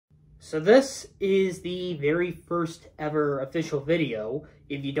So this is the very first ever official video,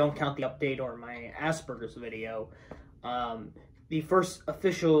 if you don't count the update or my Asperger's video. The first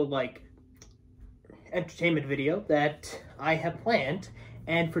official, like, entertainment video that I have planned.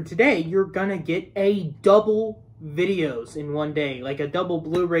 And for today, you're gonna get a double videos in one day, like a double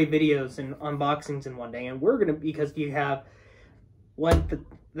Blu-ray videos and unboxings in one day. And we're gonna, because you have what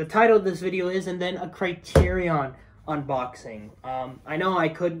the title of this video is, and then a Criterion unboxing. I know I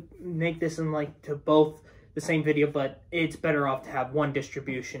could make this in like to both the same video, but it's better off to have one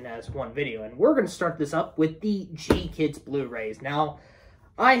distribution as one video. And we're going to start this up with the GKids Blu-rays. Now,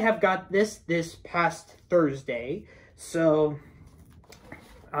 I have got this past Thursday, so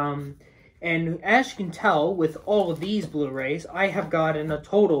and as you can tell with all of these Blu-rays, I have gotten a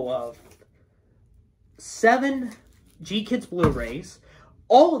total of 7 GKids Blu-rays.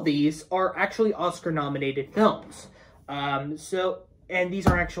 All of these are actually Oscar-nominated films. And these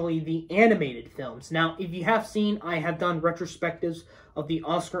are actually the animated films. Now, if you have seen, I have done retrospectives of the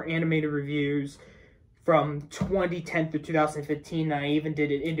Oscar animated reviews from 2010 through 2015. I even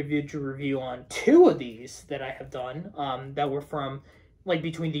did an individual review on 2 of these that I have done, that were from, like,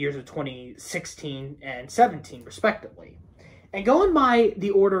 between the years of 2016 and 17, respectively. And going by the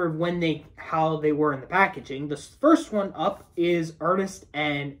order of how they were in the packaging, the first one up is Ernest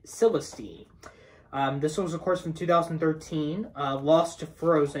and Celestine. This was, of course, from 2013, Lost to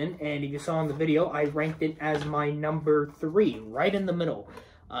Frozen, and if you saw in the video, I ranked it as my number 3, right in the middle,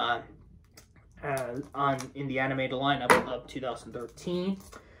 in the animated lineup of 2013.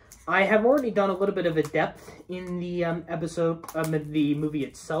 I have already done a little bit of a depth in the the movie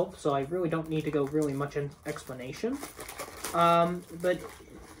itself, so I really don't need to go really much in explanation. But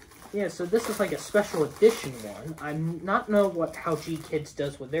yeah, so this is like a special edition one. I'm not know how GKids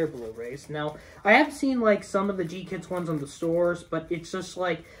does with their Blu-rays. Now, I have seen like some of the GKids ones on the stores, but it's just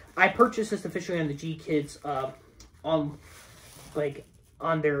like I purchased this officially on the GKids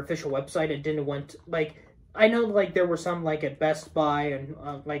on their official website. It didn't went like I know like there were some like at Best Buy and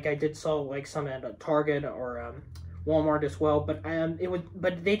like I did saw like some at Target or Walmart as well, but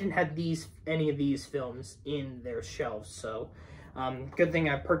but they didn't have any of these films in their shelves, so good thing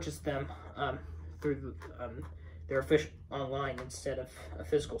I purchased them through their official online instead of a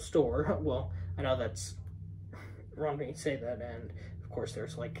physical store. Well, I know that's wrong for me to say that, and of course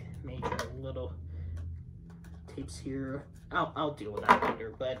there's like major little tapes here. I'll deal with that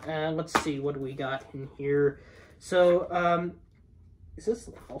later, but let's see what we got in here. So is this?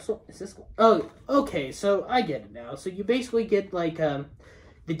 Oh, okay, so I get it now. So you basically get like the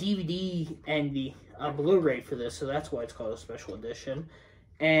DVD and the Blu-ray for this, so that's why it's called a special edition.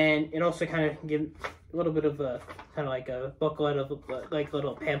 And it also kind of gives a little bit of a kind of like a booklet of like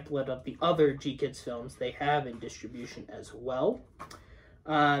little pamphlet of the other GKids films they have in distribution as well.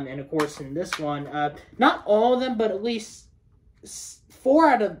 And of course in this one, not all of them, but at least 4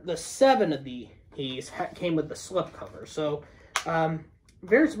 out of the 7 of these came with the slipcover. So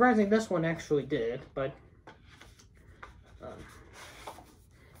very surprising this one actually did, but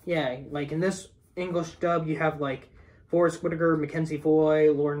yeah, like in this English dub, you have like Forrest Whitaker, Mackenzie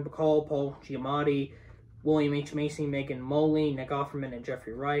Foy, Lauren Bacall, Paul Giamatti, William H. Macy, Megan Moley, Nick Offerman, and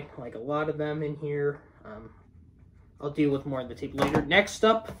Jeffrey Wright. Like a lot of them in here. I'll deal with more of the tape later. Next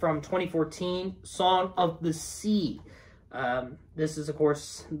up, from 2014, Song of the Sea. This is, of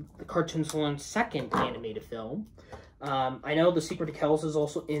course, the Cartoon Saloon's second animated film. I know The Secret of Kells is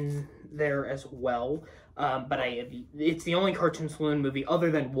also in there as well. But it's the only Cartoon Saloon movie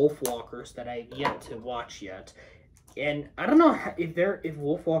other than Wolfwalkers that I've yet to watch yet. And I don't know if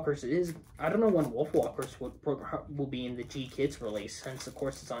Wolfwalkers is, I don't know when Wolfwalkers will be in the GKids release, since of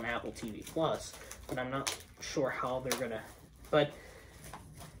course it's on Apple TV+, but I'm not sure how they're gonna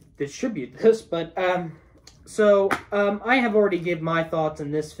distribute this. But I have already given my thoughts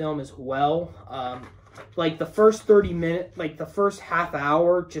on this film as well. Like the first 30 minutes, like the first half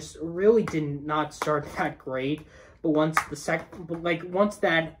hour, just really did not start that great. But once once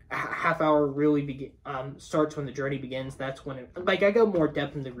that half hour really starts, when the journey begins, that's when I go more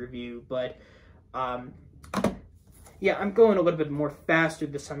depth in the review. But yeah, I'm going a little bit more faster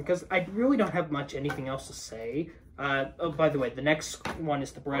this time because I really don't have anything else to say. Oh, by the way, the next one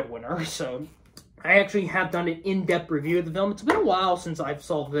is The Breadwinner, so I actually have done an in-depth review of the film. It's been a while since I've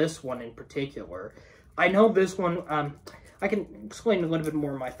saw this one in particular. I know this one, I can explain a little bit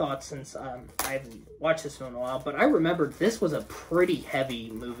more of my thoughts since I haven't watched this film in a while, but I remember this was a pretty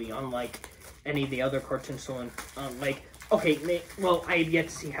heavy movie, unlike any of the other Cartoon Saloon. Okay, well, I have yet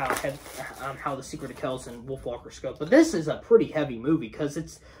to see how The Secret of Kells and Wolfwalkers go, but this is a pretty heavy movie because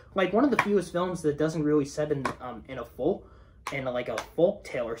it's like one of the fewest films that doesn't really set in a full in like a folk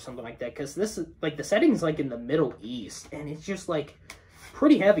tale or something like that, because this is like the setting's like in the Middle East, and it's just like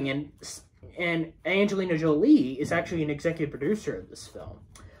pretty heavy. And Angelina Jolie is actually an executive producer of this film.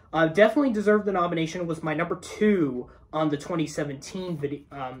 Definitely deserved the nomination. Was my number 2 on the 2017 video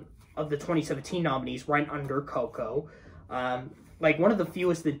of the 2017 nominees, right under Coco. Like one of the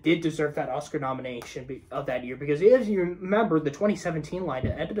fewest that did deserve that Oscar nomination of that year, because as you remember, the 2017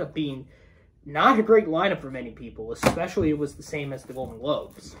 lineup ended up being not a great lineup for many people, especially it was the same as the Golden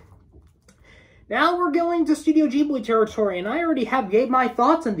Globes. Now we're going to Studio Ghibli territory, and I already gave my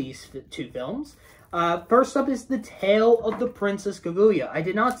thoughts on these 2 films. First up is The Tale of the Princess Kaguya. I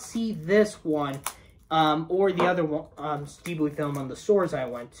did not see this one, or the other one, Ghibli film on the stores I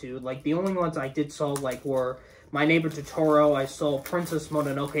went to. Like, the only ones I did saw, like, were My Neighbor Totoro. I saw Princess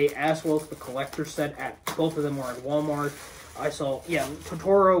Mononoke, as well as the collector set at, both of them were at Walmart. I saw, yeah,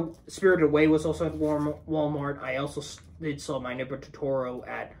 Totoro Spirited Away was also at Walmart. I also saw My Neighbor Totoro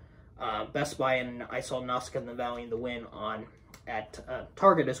at Best Buy, and I saw Nausicaa in the Valley of the Wind at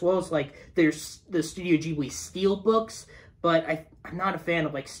Target, as well as like there's the Studio Ghibli Steelbooks, but I'm not a fan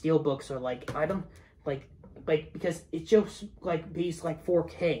of like Steelbooks, or like I don't like because it just like these like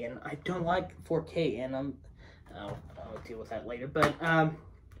 4K, and I don't like 4K, and I'll deal with that later. But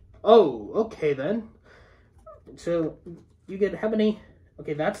oh, okay then. So you get how many?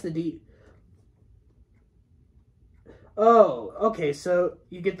 Okay, that's the D. Oh, okay, so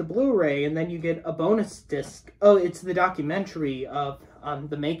you get the Blu-ray, and then you get a bonus disc. Oh, it's the documentary of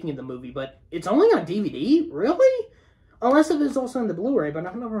the making of the movie, but it's only on DVD? Really? Unless it is also on the Blu-ray, but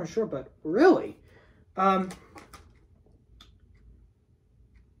I'm not really sure, but really?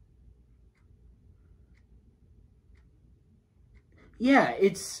 Yeah,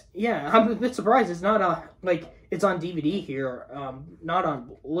 I'm a bit surprised it's not it's on DVD here, not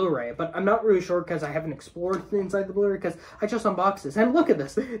on Blu-ray, but I'm not really sure because I haven't explored inside the Blu-ray, because I just unboxed this, and look at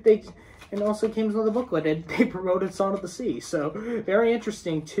this, and also came with a booklet, and they promoted Song of the Sea, so very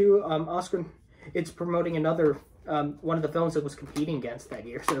interesting too. Oscar, it's promoting another, one of the films that was competing against that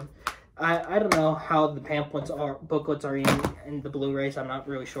year, so I don't know how the booklets are in the Blu-rays. I'm not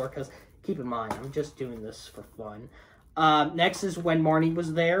really sure, because keep in mind, I'm just doing this for fun. Next is When Marnie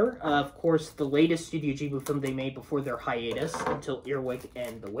Was There. Of course, the latest Studio Ghibli film they made before their hiatus until Earwig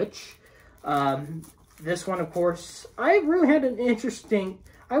and the Witch. This one, of course, I really had an interesting...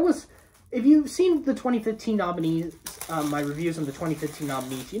 If you've seen the 2015 nominees, my reviews on the 2015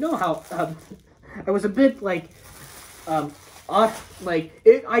 nominees, you know how I was a bit, like, I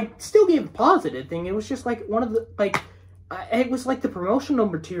still gave a positive thing. It was just, like, one of the, like, it was, like, the promotional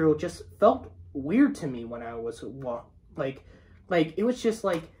material just felt weird to me when I was, like, it was just,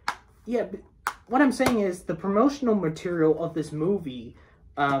 like, yeah, what I'm saying is, the promotional material of this movie,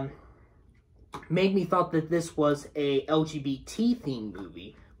 made me thought that this was a LGBT-themed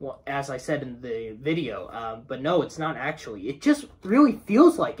movie, well, as I said in the video, but no, it's not actually. It just really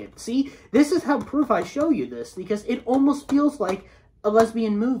feels like it. See, this is how proof I show you this, because it almost feels like a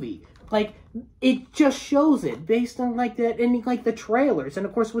lesbian movie. Like, it just shows it, based on, like, that, and, like, the trailers, and,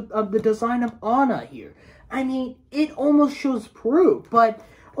 of course, with the design of Anna here. I mean, it almost shows proof, but,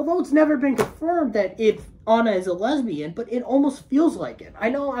 although it's never been confirmed that if Anna is a lesbian, but it almost feels like it. I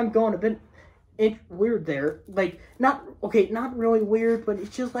know I'm going a bit weird there, like, not really weird, but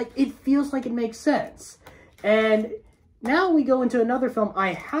it's just, like, it feels like it makes sense. And now we go into another film.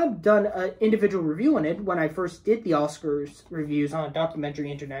 I have done an individual review on it when I first did the Oscars reviews on documentary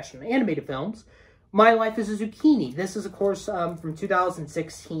international animated films. My Life as a Zucchini. This is, of course, from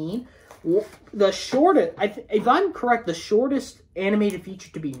 2016. The shortest, if I'm correct, the shortest animated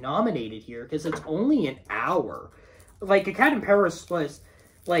feature to be nominated here, because it's only an hour. Like, A Cat in Paris was,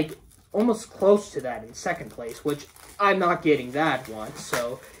 like, almost close to that in second place, which I'm not getting that one.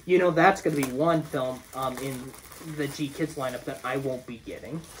 So, you know, that's going to be one film in the GKids lineup that I won't be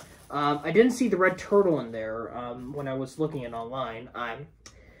getting. I didn't see The Red Turtle in there when I was looking at online.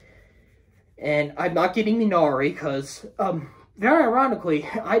 And I'm not getting Minari because, very ironically,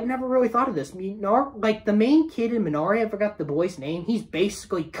 I'd never really thought of this. Like, the main kid in Minari, I forgot the boy's name, he's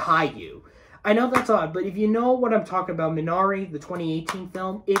basically Caillou. I know that's odd, but if you know what I'm talking about, Minari, the 2018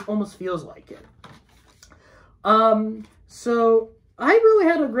 film, it almost feels like it. So I really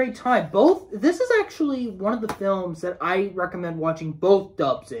had a great time. This is actually one of the films that I recommend watching both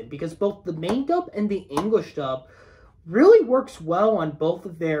dubs in, because both the main dub and the English dub really works well on both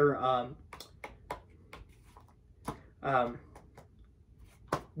of their,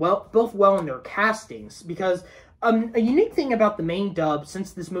 both well in their castings, because a unique thing about the main dub,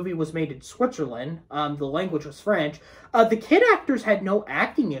 since this movie was made in Switzerland, the language was French, the kid actors had no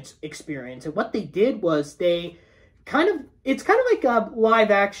acting experience, and what they did was they it's kind of like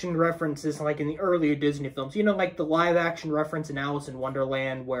live action references like in the earlier Disney films. You know, like the live action reference in Alice in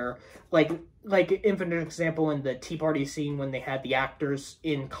Wonderland where like infinite example in the Tea Party scene when they had the actors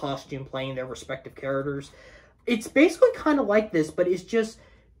in costume playing their respective characters. It's basically kind of like this, but it's just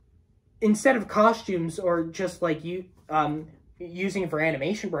instead of costumes or just like using it for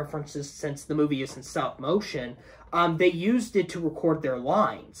animation references, since the movie is in stop motion, they used it to record their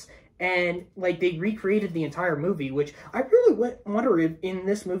lines. And, like, they recreated the entire movie, which I really wonder if in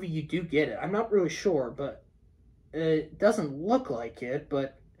this movie you do get it. I'm not really sure, but it doesn't look like it,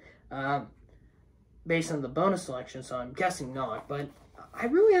 but based on the bonus selection, so I'm guessing not. But I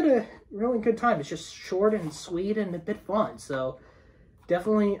really had a really good time. It's just short and sweet and a bit fun, so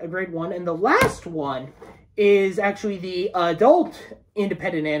definitely a great one. And the last one is actually the adult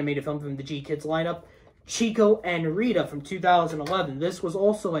independent animated film from the GKids lineup, Chico and Rita from 2011. This was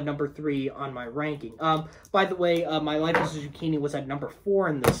also at number 3 on my ranking. By the way, My Life as a Zucchini was at number 4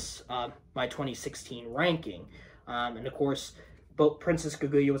 in this, my 2016 ranking. And of course, both Princess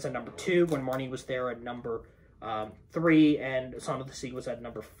Kaguya was at number 2 when Marnie was there at number 3, and Song of the Sea was at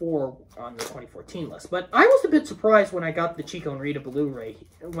number 4 on the 2014 list. But I was a bit surprised when I got the Chico and Rita Blu-ray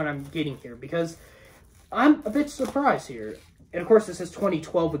when I'm getting here, because I'm a bit surprised here. And, of course, this is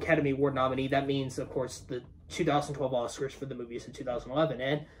 2012 Academy Award nominee. That means, of course, the 2012 Oscars for the movie is in 2011.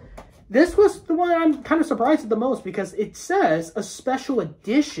 And this was the one I'm kind of surprised at the most because it says a special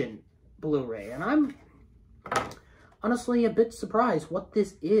edition Blu-ray. And I'm honestly a bit surprised what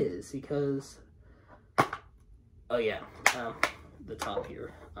this is because... Oh, yeah. The top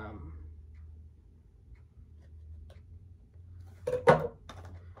here.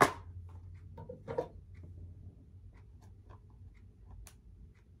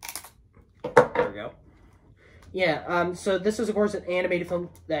 There we go. Yeah, so this is, of course, an animated film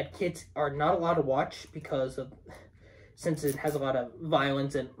that kids are not allowed to watch since it has a lot of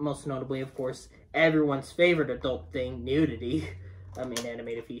violence and, most notably, of course, everyone's favorite adult thing, nudity. I mean,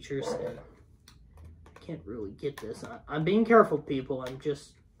 animated features. And I can't really get this. I'm being careful, people. I'm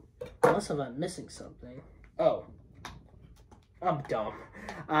just... Unless I'm missing something. Oh. I'm dumb.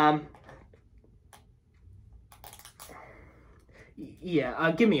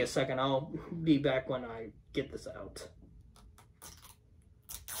 Yeah, give me a second. I'll be back when I get this out.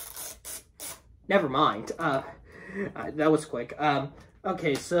 Never mind. That was quick.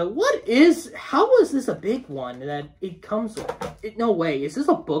 Okay, so how is this a big one that it comes with? No way. Is this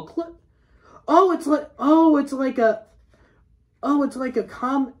a booklet? Oh, it's like a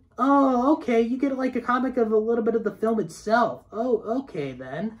oh, okay, you get like a comic of a little bit of the film itself. Oh, okay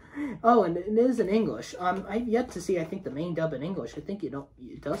then. Oh, and it is in English. I've yet to see, I think, the main dub in English. I think, it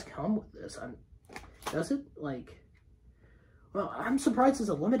does come with this. Does it? Like, well, I'm surprised it's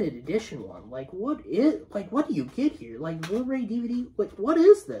a limited edition one. Like, what do you get here? Like, Blu-ray, DVD? What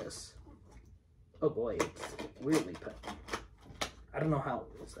is this? Oh boy, it's weirdly put. I don't know how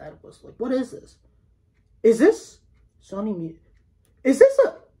that was. Like, what is this? Is this Sony Music? Is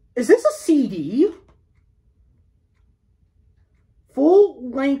this a CD?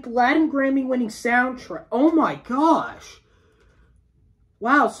 Full-length Latin Grammy-winning soundtrack. Oh my gosh.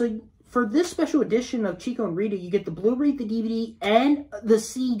 Wow, so for this special edition of Chico and Rita, you get the Blu-ray, the DVD, and the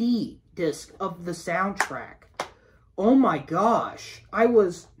CD disc of the soundtrack. Oh my gosh. I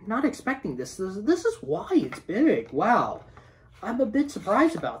was not expecting this. This is why it's big. Wow. I'm a bit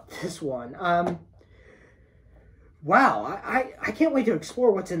surprised about this one. Wow, I can't wait to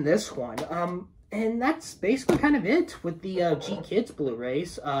explore what's in this one. And that's basically kind of it with the GKids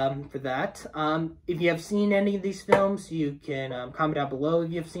Blu-rays for that. If you have seen any of these films, you can comment down below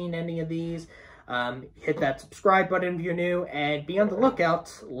if you've seen any of these. Hit that subscribe button if you're new, and be on the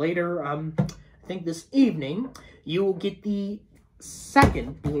lookout later, I think this evening, you will get the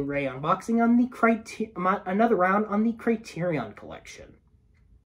second Blu-ray unboxing on the another round on the Criterion Collection.